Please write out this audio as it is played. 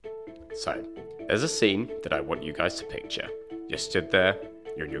So, there's a scene that I want you guys to picture. You're stood there,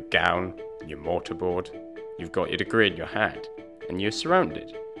 you're in your gown, your mortarboard, you've got your degree in your hand, and you're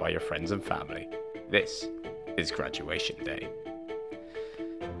surrounded by your friends and family. This is graduation day.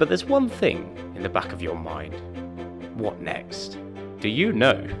 But there's one thing in the back of your mind. What next? Do you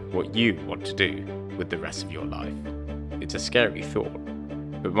know what you want to do with the rest of your life? It's a scary thought,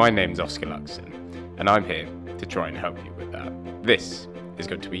 but my name's Oscar Luxon, and I'm here to try and help you with that. This is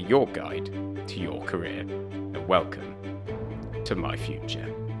going to be your guide to your career, and welcome to my future.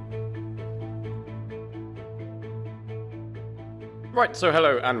 Right, so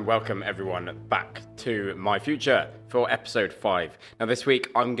hello and welcome everyone back to My Future for episode 5. Now this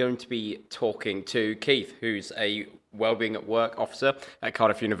week I'm going to be talking to Keith, who's a Wellbeing at Work officer at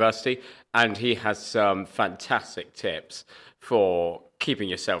Cardiff University, and he has some fantastic tips for keeping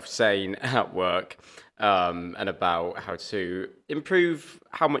yourself sane at work and about how to improve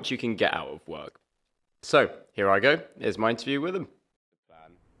how much you can get out of work. So here I go, here's my interview with him.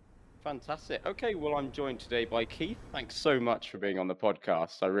 Fantastic. Okay, well, I'm joined today by Keith. Thanks so much for being on the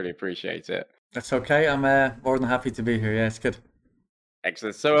podcast. I really appreciate it. That's okay. I'm more than happy to be here. Yeah, it's good.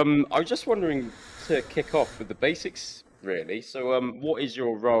 Excellent. So I was just wondering to kick off with the basics, really. So what is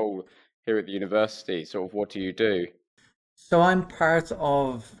your role here at the university? Sort of what do you do? So I'm part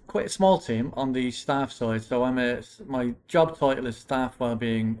of quite a small team on the staff side. So my job title is Staff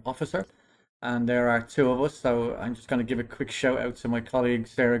Wellbeing Officer, and there are two of us. So I'm just going to give a quick shout out to my colleague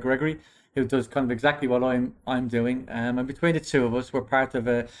Sarah Gregory, who does kind of exactly what I'm doing. And between the two of us, we're part of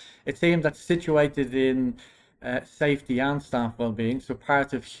a team that's situated in safety and staff wellbeing, so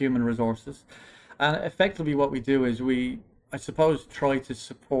part of human resources. And effectively, what we do is I suppose, try to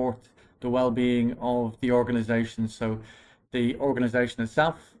support the well-being of the organisation. So the organisation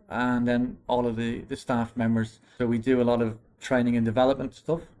itself, and then all of the staff members. So we do a lot of training and development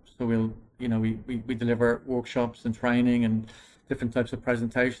stuff. So we deliver workshops and training and different types of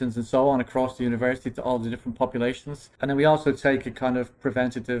presentations and so on across the university to all the different populations. And then we also take a kind of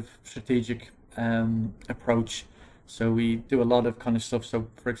preventative strategic approach. So we do a lot of kind of stuff. So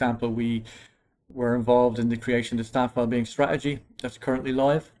for example, we were involved in the creation of the staff wellbeing strategy that's currently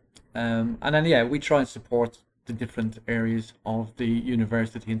live. And then, we try and support the different areas of the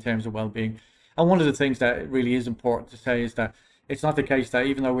university in terms of wellbeing. And one of the things that really is important to say is that it's not the case that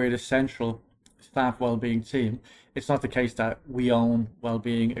even though we're the central staff wellbeing team, it's not the case that we own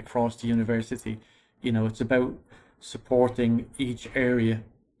wellbeing across the university. It's about supporting each area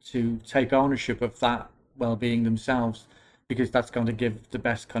to take ownership of that well-being themselves, because that's going to give the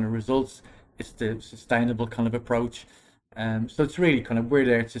best kind of results. It's the sustainable kind of approach. So it's really kind of, we're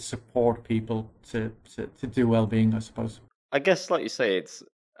there to support people to do well-being, I suppose. I guess, like you say, it's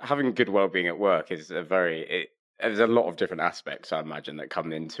having good well-being at work is there's a lot of different aspects, I imagine, that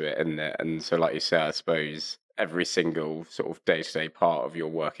come into it, isn't it? And so, like you say, I suppose every single sort of day-to-day part of your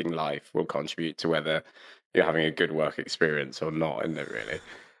working life will contribute to whether you're having a good work experience or not, isn't it, really?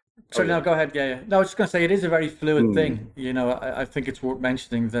 So now go ahead. Yeah. No, I was just going to say it is a very fluid thing. I think it's worth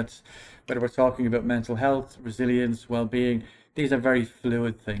mentioning that whether we're talking about mental health, resilience, well-being, these are very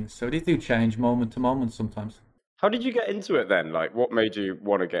fluid things. So they do change moment to moment sometimes. How did you get into it then? Like, what made you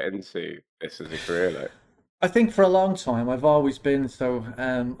want to get into this as a career? Like, I think for a long time I've always been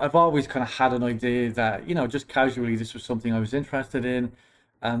I've always kind of had an idea that just casually this was something I was interested in.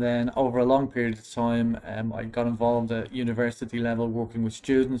 And then over a long period of time, I got involved at university level, working with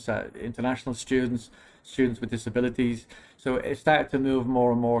students, international students with disabilities. So it started to move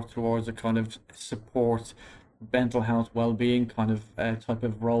more and more towards a kind of support, mental health, well-being kind of type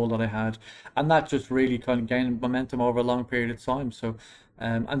of role that I had. And that just really kind of gained momentum over a long period of time. So,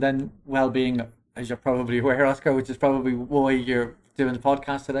 and then well-being, as you're probably aware, Oscar, which is probably why you're doing the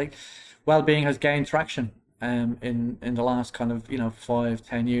podcast today, well-being has gained traction. In the last kind of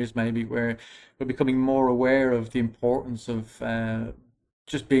 5-10 years maybe, where we're becoming more aware of the importance of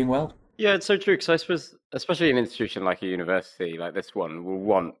just being well. Yeah, it's so true, because I suppose especially an institution like a university like this one will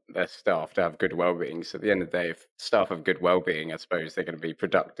want their staff to have good well-being. So at the end of the day, if staff have good well-being, I suppose they're going to be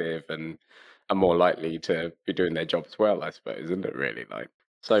productive and are more likely to be doing their jobs well, I suppose, isn't it, really?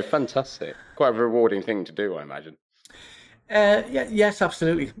 So fantastic. Quite a rewarding thing to do, I imagine. Yes,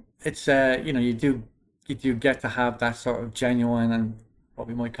 absolutely. It's you do get to have that sort of genuine and what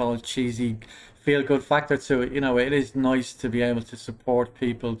we might call cheesy feel-good factor to it. It is nice to be able to support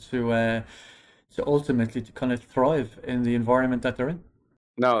people to ultimately to kind of thrive in the environment that they're in.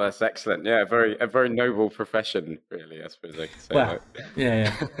 No, that's excellent. Yeah, a very noble profession, really, I suppose I could say. Well,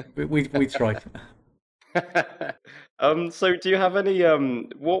 yeah, we try. So do you have any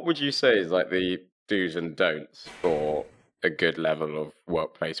what would you say is like the do's and don'ts for a good level of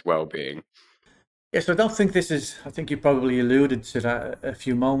workplace well-being? Yes, I don't think this is, I think you probably alluded to that a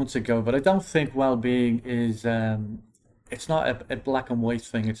few moments ago, but I don't think well-being is, it's not a black and white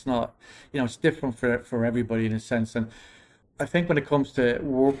thing. It's not, it's different for everybody in a sense. And I think when it comes to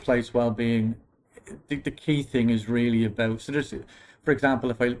workplace well-being, the key thing is really about, so there's, for example,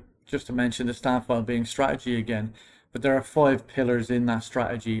 if I just to mention the staff well-being strategy again, but there are 5 pillars in that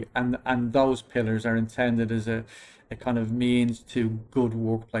strategy, and those pillars are intended as a kind of means to good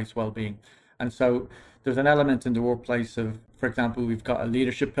workplace well-being. And so there's an element in the workplace of, for example, we've got a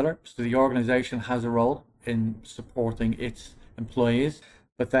leadership pillar. So the organization has a role in supporting its employees.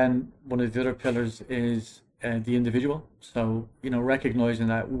 But then one of the other pillars is the individual. So, recognizing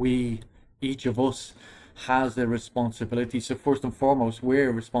that each of us has a responsibility. So first and foremost,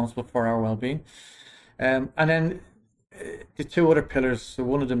 we're responsible for our well-being. And then the 2 other pillars, so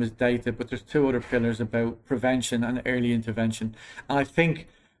one of them is data, but there's 2 other pillars about prevention and early intervention. And I think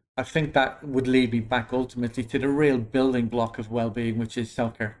that would lead me back ultimately to the real building block of well-being, which is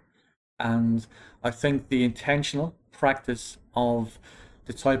self-care. And I think the intentional practice of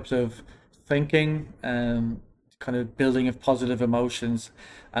the types of thinking, kind of building of positive emotions,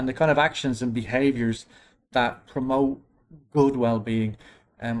 and the kind of actions and behaviors that promote good well-being.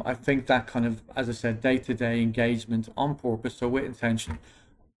 I think that kind of, as I said, day-to-day engagement on purpose, so with intention.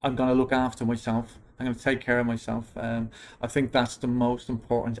 I'm going to look after myself. I'm going to take care of myself. I think that's the most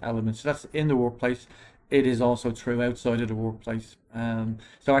important element. So that's in the workplace. It is also true outside of the workplace.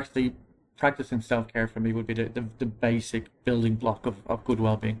 So actually, practicing self-care for me would be the basic building block of good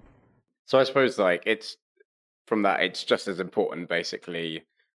well-being. So I suppose like it's from that, it's just as important, basically,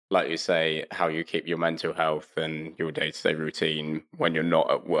 like you say, how you keep your mental health and your day-to-day routine when you're not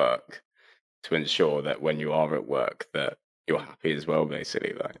at work, to ensure that when you are at work that you're happy as well,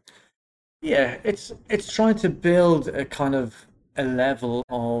 basically. Like, Yeah, it's trying to build a kind of a level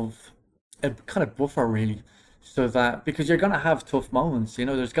of a kind of buffer really, so that because you're gonna have tough moments,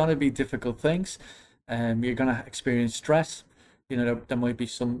 there's gonna be difficult things, you're gonna experience stress, there might be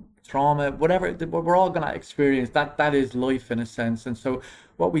some trauma, whatever. We're all gonna experience that. That is life in a sense, and so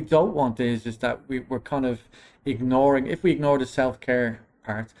what we don't want is that we're kind of ignoring. If we ignore the self-care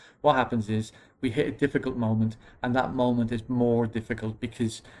part, what happens is we hit a difficult moment, and that moment is more difficult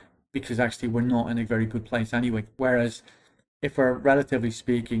because actually we're not in a very good place anyway. Whereas if we're relatively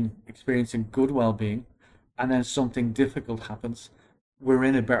speaking experiencing good well-being and then something difficult happens, we're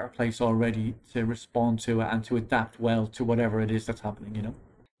in a better place already to respond to it and to adapt well to whatever it is that's happening.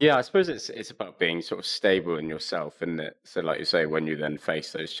 yeah, I suppose it's about being sort of stable in yourself, isn't it? So, like you say, when you then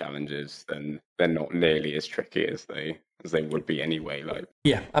face those challenges, then they're not nearly as tricky as they would be anyway. Like,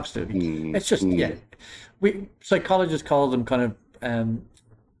 Yeah, absolutely. mm, It's just, yeah, mm, we psychologists call them kind of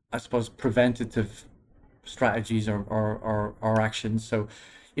I suppose preventative strategies or actions. So,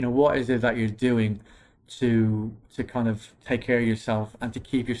 what is it that you're doing to kind of take care of yourself and to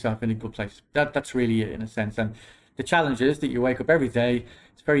keep yourself in a good place? That's really it in a sense. And the challenge is that you wake up every day.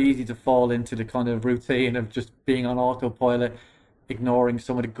 It's very easy to fall into the kind of routine of just being on autopilot, ignoring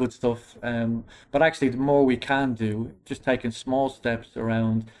some of the good stuff. But actually, the more we can do, just taking small steps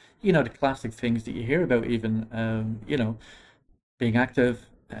around, the classic things that you hear about, even, being active,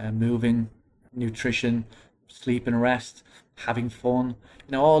 moving, nutrition, sleep and rest, having fun,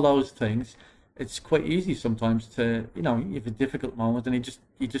 all those things. It's quite easy sometimes to, you have a difficult moment and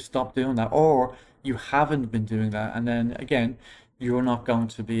you just stop doing that, or you haven't been doing that, and then again, you're not going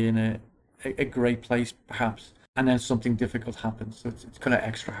to be in a great place perhaps, and then something difficult happens. So it's kind of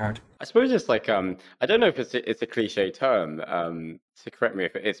extra hard. I suppose it's like I don't know if it's a cliche term. So correct me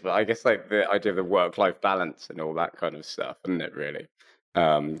if it is, but I guess like the idea of the work-life balance and all that kind of stuff, isn't it? Really,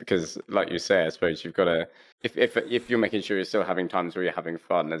 because like you say, I suppose you've got to if you're making sure you're still having times where you're having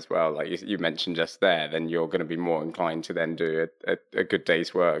fun as well, like you mentioned just there, then you're going to be more inclined to then do a good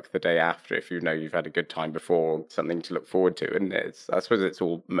day's work the day after if you know you've had a good time before, something to look forward to, and I suppose it's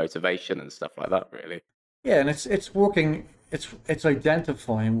all motivation and stuff like that, really. Yeah, and it's working. It's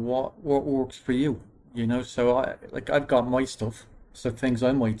identifying what works for you. So I've got my stuff, so things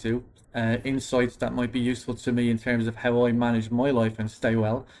I might do, insights that might be useful to me in terms of how I manage my life and stay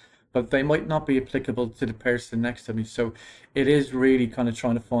well, but they might not be applicable to the person next to me. So it is really kind of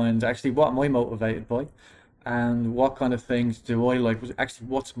trying to find actually what am I motivated by, and what kind of things do I like. Actually,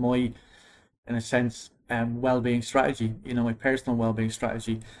 what's my, in a sense, well-being strategy? My personal well-being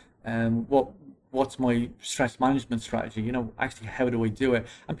strategy. What's my stress management strategy? Actually, how do I do it?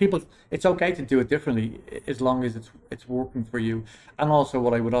 And people, it's okay to do it differently as long as it's working for you. And also,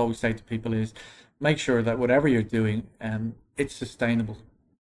 what I would always say to people is, make sure that whatever you're doing, it's sustainable.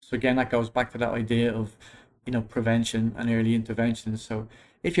 So again, that goes back to that idea of prevention and early intervention. So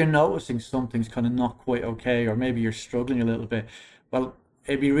if you're noticing something's kind of not quite okay, or maybe you're struggling a little bit, well,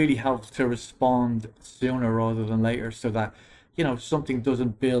 it'd be really helpful to respond sooner rather than later, so that something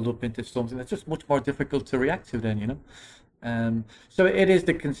doesn't build up into something that's just much more difficult to react to then. So it is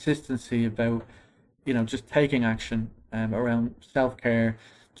the consistency about just taking action around self-care,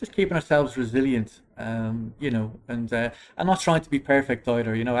 just keeping ourselves resilient, and not trying to be perfect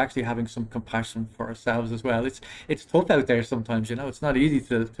either. Actually having some compassion for ourselves as well. It's tough out there sometimes. It's not easy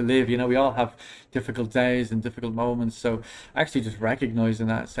to live. We all have difficult days and difficult moments. So actually just recognizing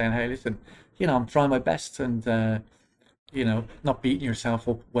that, saying, hey, listen, I'm trying my best, and not beating yourself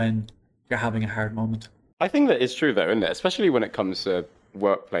up when you're having a hard moment. I think that is true though, isn't it? Especially when it comes to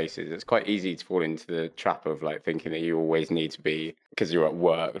workplaces, it's quite easy to fall into the trap of like thinking that you always need to be, because you're at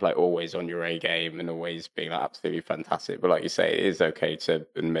work, like always on your A game and always being like absolutely fantastic. But like you say, it is okay to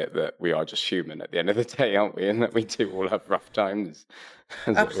admit that we are just human at the end of the day, aren't we? And that we do all have rough times.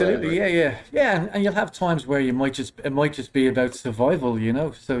 Absolutely, yeah, and you'll have times where it might just be about survival.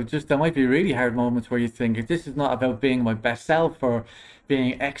 So just there might be really hard moments where you think this is not about being my best self or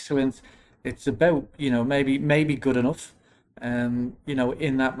being excellent. It's about maybe good enough. In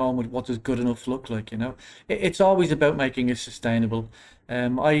that moment, what does good enough look like? It's always about making it sustainable.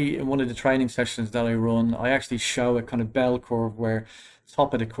 In one of the training sessions that I run, I actually show a kind of bell curve where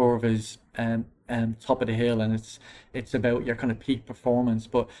top of the curve is top of the hill, and it's about your kind of peak performance.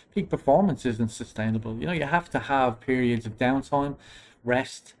 But peak performance isn't sustainable. You have to have periods of downtime,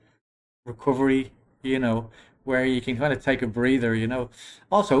 rest, recovery. Where you can kind of take a breather.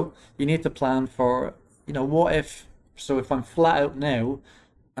 Also, you need to plan for what if. So if I'm flat out now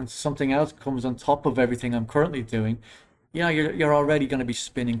and something else comes on top of everything I'm currently doing, you're already going to be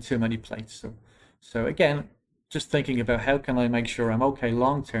spinning too many plates. So again, just thinking about how can I make sure I'm okay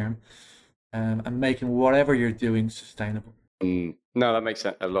long term, and making whatever you're doing sustainable. No, that makes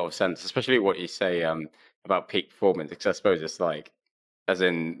a lot of sense, especially what you say about peak performance, because I suppose it's like, as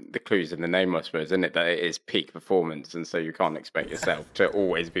in the clues in the name, I suppose, isn't it, that it is peak performance, and so you can't expect yourself to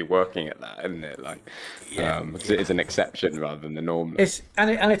always be working at that, isn't it? Like, because it is an exception rather than the norm. It's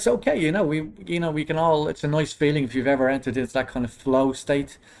okay, we can all. It's a nice feeling if you've ever entered into that kind of flow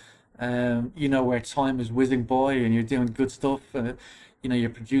state, where time is whizzing by and you're doing good stuff, and you're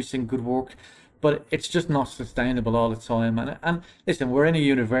producing good work, but it's just not sustainable all the time. And listen, we're in a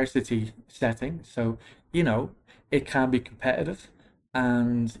university setting, so it can be competitive,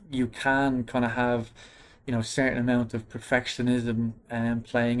 and you can kind of have a certain amount of perfectionism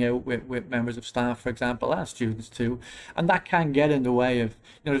playing out with members of staff, for example, and students too, and that can get in the way of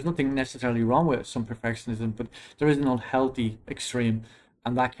there's nothing necessarily wrong with some perfectionism, but there is an unhealthy extreme,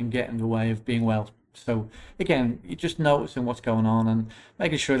 and that can get in the way of being well. So again, you just noticing what's going on and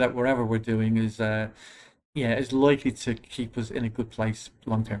making sure that whatever we're doing is likely to keep us in a good place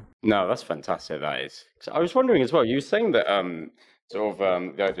long term. No, that's fantastic. That is. So I was wondering as well. You were saying that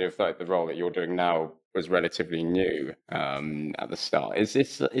the idea of like the role that you're doing now was relatively new at the start. Is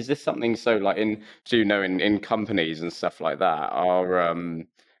this something, so like in companies and stuff like that are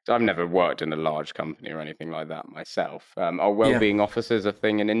so I've never worked in a large company or anything like that myself. Are wellbeing officers a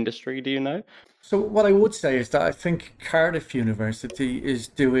thing in industry? Do you know? So what I would say is that I think Cardiff University is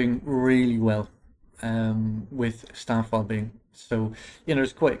doing really well with staff wellbeing. So,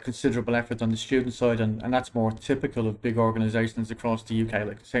 there's quite considerable effort on the student side, and that's more typical of big organisations across the UK,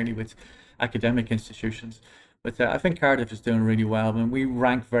 like certainly with academic institutions. But I think Cardiff is doing really well. I mean, we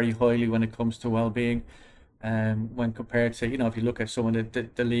rank very highly when it comes to well-being, when compared to, if you look at some of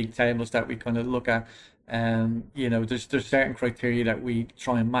the league tables that we kind of look at, there's certain criteria that we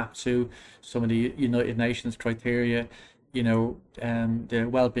try and map to some of the United Nations criteria. The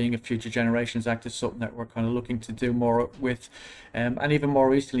Well-being of Future Generations Act is something that we're kind of looking to do more with, and even more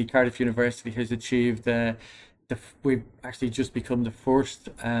recently, Cardiff University has achieved we've actually just become the first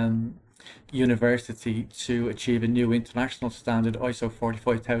university to achieve a new international standard, ISO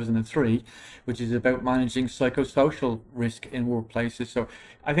 45003, which is about managing psychosocial risk in workplaces. So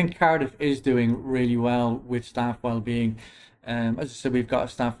I think Cardiff is doing really well with staff well-being. As I said, we've got a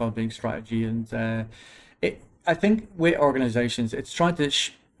staff well-being strategy, and I think with organizations, it's trying to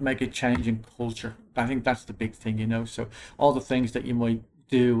make a change in culture. I think that's the big thing, So all the things that you might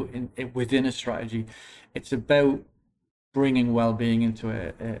do within a strategy, it's about bringing well-being into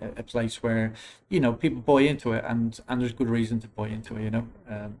a place where people buy into it, and there's good reason to buy into it.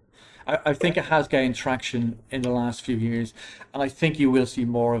 I think it has gained traction in the last few years, and I think you will see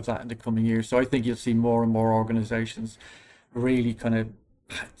more of that in the coming years. So I think you'll see more and more organizations really kind of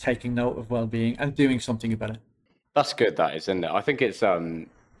taking note of well-being and doing something about it. That's good, that is, isn't it? I think it's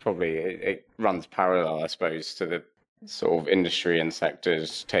probably it runs parallel, I suppose, to the sort of industry and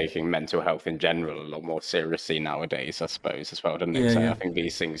sectors taking mental health in general a lot more seriously nowadays, I suppose, as well, doesn't it? Yeah, So I yeah, think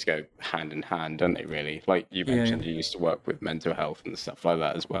these things go hand in hand, don't they, really? Like you yeah, yeah. mentioned, you used to work with mental health and stuff like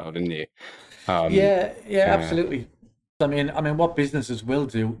that as well, didn't you? Um, Yeah, yeah, yeah. absolutely. I mean, what businesses will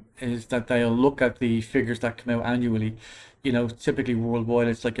do is that they'll look at the figures that come out annually. Typically worldwide,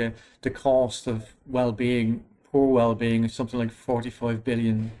 it's like the cost of well-being, poor well-being, is something like 45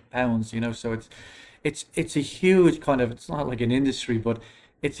 billion pounds. So it's a huge kind of. It's not like an industry, but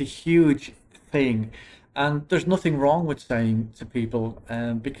it's a huge thing, and there's nothing wrong with saying to people,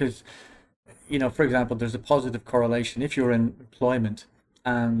 because for example, there's a positive correlation if you're in employment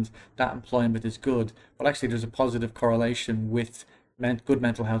and that employment is good. But actually, there's a positive correlation with good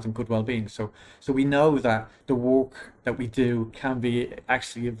mental health and good well-being. So we know that the work that we do can be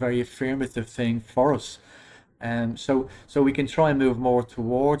actually a very affirmative thing for us. So we can try and move more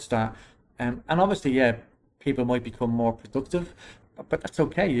towards that. And obviously, yeah, people might become more productive, but that's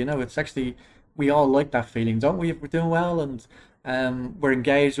okay. It's actually, we all like that feeling, don't we? If we're doing well and we're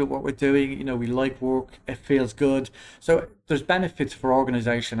engaged with what we're doing, we like work, it feels good. So there's benefits for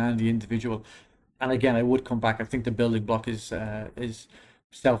organization and the individual. And again, I would come back. I think the building block is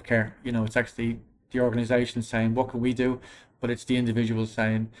self-care. It's actually the organization saying, what can we do? But it's the individual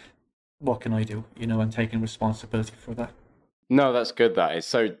saying, what can I do? And taking responsibility for that. No, that's good. That is.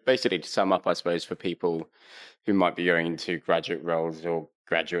 So basically, to sum up, I suppose, for people who might be going into graduate roles or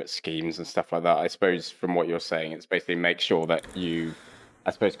graduate schemes and stuff like that, I suppose from what you're saying, it's basically make sure that you,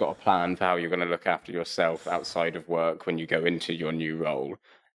 I suppose, got a plan for how you're going to look after yourself outside of work when you go into your new role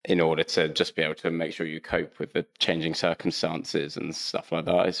in order to just be able to make sure you cope with the changing circumstances and stuff like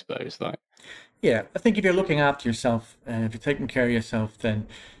that, I suppose. Like, Yeah, I think if you're looking after yourself, if you're taking care of yourself, then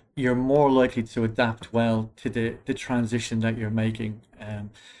you're more likely to adapt well to the transition that you're making. And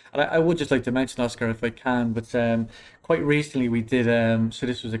I would just like to mention, Oscar, if I can, but quite recently we did, so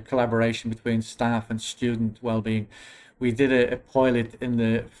this was a collaboration between staff and student well-being. We did a pilot in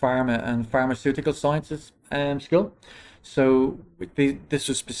the pharma and pharmaceutical sciences school. So this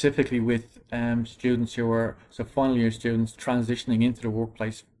was specifically with students who were, so final year students transitioning into the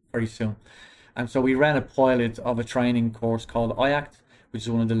workplace very soon. And so we ran a pilot of a training course called IACT, which is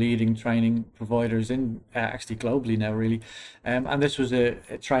one of the leading training providers in actually globally now, really. And this was a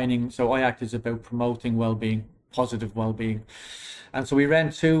training. So IACT is about promoting well-being, positive well-being. And so we ran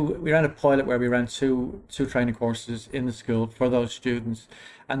a pilot where we ran two training courses in the school for those students.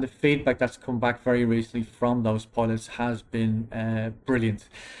 And the feedback that's come back very recently from those pilots has been brilliant.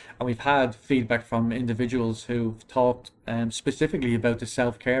 And we've had feedback from individuals who've talked specifically about the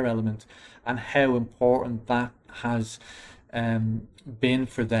self-care element and how important that has been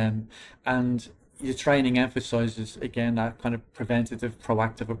for them. And the training emphasizes again that kind of preventative,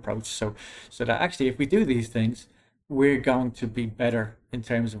 proactive approach. So that actually, if we do these things, we're going to be better in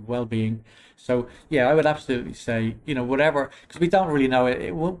terms of well-being. So yeah, I would absolutely say, whatever, because we don't really know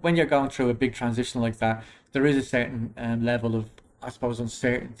when you're going through a big transition like that, there is a certain level of, I suppose,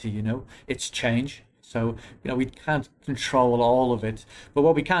 uncertainty. It's change. So, we can't control all of it, but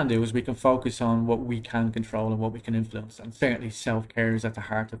what we can do is we can focus on what we can control and what we can influence. And certainly self-care is at the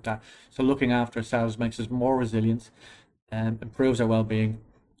heart of that. So looking after ourselves makes us more resilient and improves our well-being.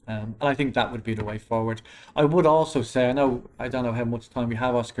 And I think that would be the way forward. I would also say, I don't know how much time we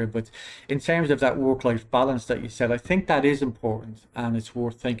have, Oscar, but in terms of that work-life balance that you said, I think that is important and it's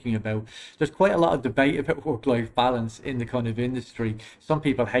worth thinking about. There's quite a lot of debate about work-life balance in the kind of industry. Some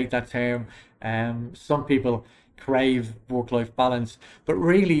people hate that term. Some people crave work-life balance, but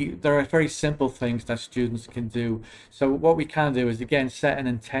really there are very simple things that students can do. So what we can do is, again, set an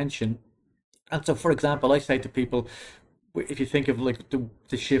intention. And so, for example, I say to people, if you think of like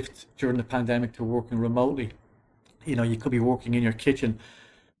the shift during the pandemic to working remotely, you could be working in your kitchen.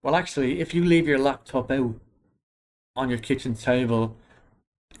 Well, actually, if you leave your laptop out on your kitchen table,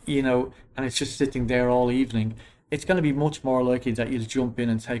 and it's just sitting there all evening, it's going to be much more likely that you'll jump in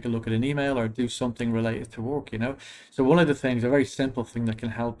and take a look at an email or do something related to work. So one of the things, a very simple thing that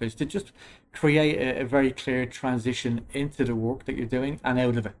can help, is to just create a very clear transition into the work that you're doing and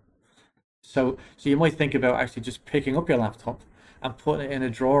out of it. So you might think about actually just picking up your laptop and putting it in a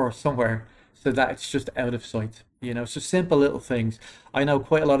drawer somewhere so that it's just out of sight. So simple little things. I know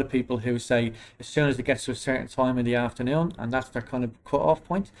quite a lot of people who say as soon as it gets to a certain time in the afternoon, and that's their kind of cut-off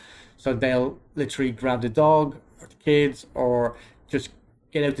point, so they'll literally grab the dog or the kids or just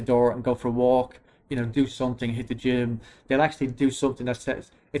get out the door and go for a walk, do something, hit the gym. They'll actually do something that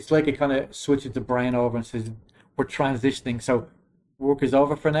says, it's like it kind of switches the brain over and says, we're transitioning. So work is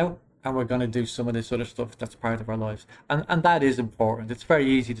over for now. and we're going to do some of this other stuff that's part of our lives. And that is important. It's very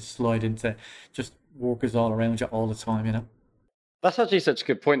easy to slide into just work is all around you all the time, you know? That's actually such a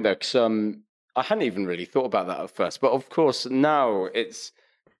good point, though, because I hadn't even really thought about that at first. But of course, now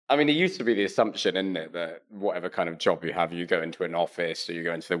I mean, it used to be the assumption, isn't it, that whatever kind of job you have, you go into an office or you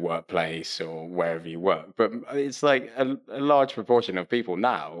go into the workplace or wherever you work. But it's like a large proportion of people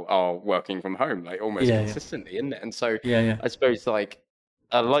now are working from home, like almost Yeah, yeah, consistently, isn't it? And so yeah, yeah, I suppose, like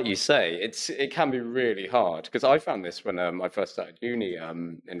you say, it can be really hard because I found this when I first started uni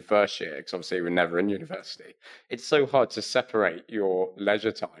in first year, because obviously we're never in university. It's so hard to separate your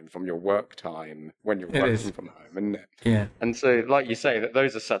leisure time from your work time when you're it working is. from home, isn't it? Yeah, And so, like you say, that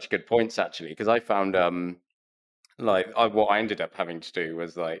those are such good points actually, because I found what I ended up having to do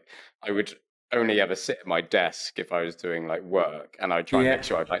was like I would only ever sit at my desk if I was doing like work, and I'd try and make yeah,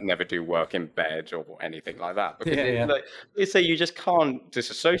 sure I'd like never do work in bed or anything like that because yeah, it yeah, like you say you just can't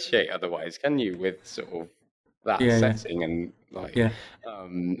disassociate otherwise, can you, with sort of that yeah, yeah, setting and like yeah.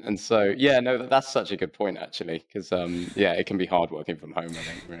 and so yeah, no, that's such a good point actually because yeah, it can be hard working from home, I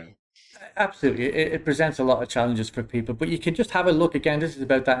think, really. Absolutely. It presents a lot of challenges for people, but you can just have a look again. This is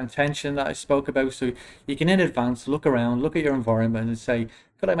about that intention that I spoke about. So you can, in advance, look around, look at your environment, and say,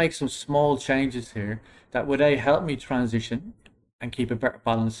 could I make some small changes here that would A, help me transition and keep a better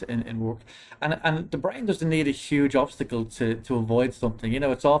balance in work? And the brain doesn't need a huge obstacle to avoid something. You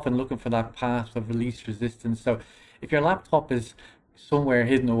know, it's often looking for that path of least resistance. So if your laptop is somewhere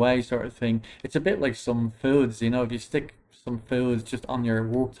hidden away, sort of thing, it's a bit like some foods. You know, if you stick some foods just on your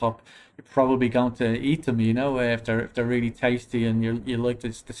worktop, you're probably going to eat them, you know, if they're really tasty and you like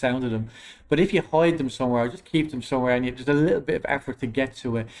the sound of them. But if you hide them somewhere, or just keep them somewhere, and you just a little bit of effort to get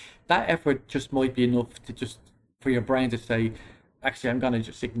to it, that effort just might be enough to just for your brain to say, actually, I'm going to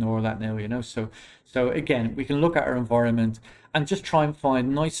just ignore that now, you know. So again, we can look at our environment and just try and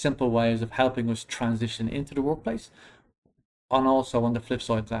find nice, simple ways of helping us transition into the workplace. And also on the flip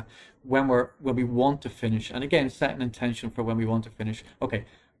side of that, when we want to finish, and again, set an intention for when we want to finish. Okay,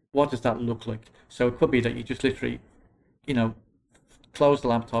 what does that look like? So it could be that you just literally, you know, close the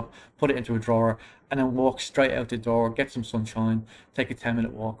laptop, put it into a drawer, and then walk straight out the door, get some sunshine, take a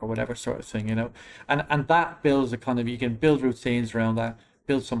 10-minute walk or whatever sort of thing, you know. And that builds a kind of, you can build routines around that,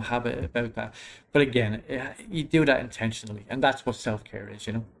 build some habit about that. But again, you do that intentionally, and that's what self-care is,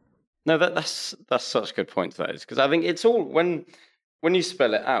 you know. No, that's such a good point, that is, because I think it's all when you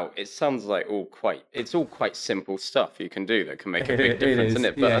spell it out, it sounds like it's all quite simple stuff you can do that can make a big It difference in is,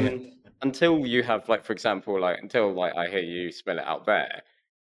 it. But yeah, I yeah. mean, until you have like, for example, like until like I hear you spell it out there,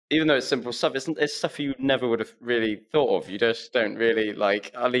 even though it's simple stuff, it's stuff you never would have really thought of. You just don't really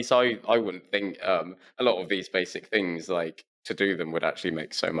like. At least I wouldn't think a lot of these basic things like to do them would actually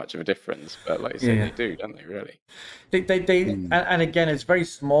make so much of a difference. But like you Yeah, say, yeah. they do, don't they? Really? And, Mm. and again, it's very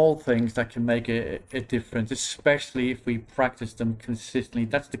small things that can make a difference, especially if we practice them consistently.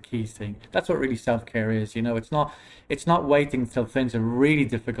 That's the key thing. That's what really self-care is. You know, it's not waiting till things are really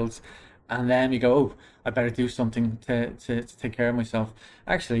difficult, and then you go, oh, I better do something to take care of myself.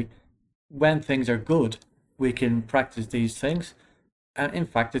 Actually, when things are good, we can practice these things. And in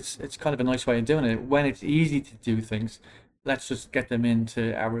fact, it's kind of a nice way of doing it. When it's easy to do things, let's just get them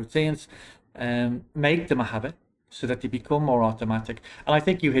into our routines and make them a habit so that they become more automatic. And I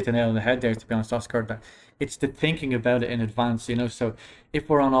think you hit the nail on the head there, to be honest, Oscar, that it's the thinking about it in advance, you know. So if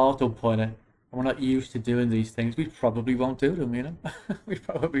we're on autopilot and we're not used to doing these things, we probably won't do them, you know. We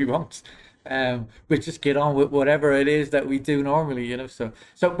probably won't. We just get on with whatever it is that we do normally, you know.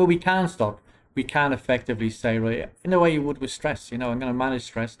 But we can stop. We can effectively say, right, in the way you would with stress, you know, I'm going to manage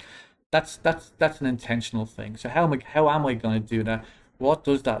stress. That's an intentional thing. So how am I going to do that? What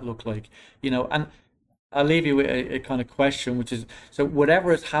does that look like? You know, and I'll leave you with a kind of question, which is, so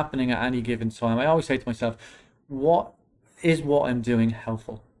whatever is happening at any given time, I always say to myself, what what I'm doing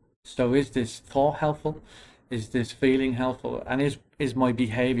helpful? So is this thought helpful? Is this feeling helpful? And is my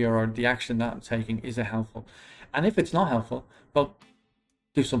behavior or the action that I'm taking, is it helpful? And if it's not helpful, well,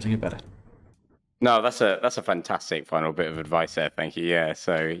 do something about it. No, that's a fantastic final bit of advice there. Thank you. Yeah.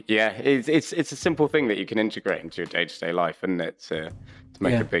 So yeah, it's a simple thing that you can integrate into your day-to-day life, isn't it, to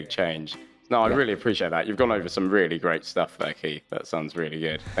make a Yeah. big change. No, I Yeah. really appreciate that. You've gone over some really great stuff there, Keith. That sounds really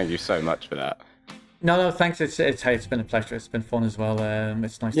good. Thank you so much for that. No, no, thanks. It's been a pleasure. It's been fun as well.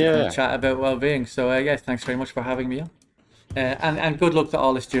 It's nice to kind of Yeah. chat about well-being. So yeah, thanks very much for having me on. And good luck to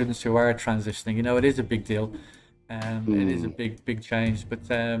all the students who are transitioning. You know, it is a big deal. It is a Mm. big change. But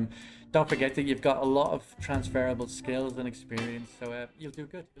don't forget that you've got a lot of transferable skills and experience. So you'll do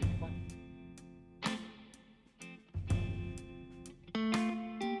good. You'll be fine.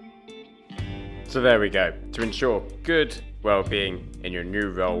 So there we go. To ensure good well-being in your new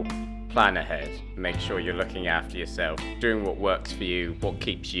role, plan ahead. Make sure you're looking after yourself, doing what works for you, what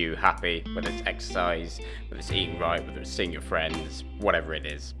keeps you happy, whether it's exercise, whether it's eating right, whether it's seeing your friends, whatever it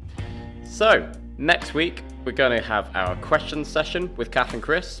is. So, next week, we're going to have our question session with Kath and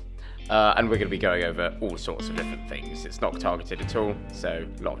Chris. And we're going to be going over all sorts of different things. It's not targeted at all, so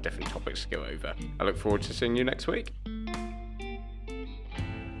a lot of different topics to go over. I look forward to seeing you next week.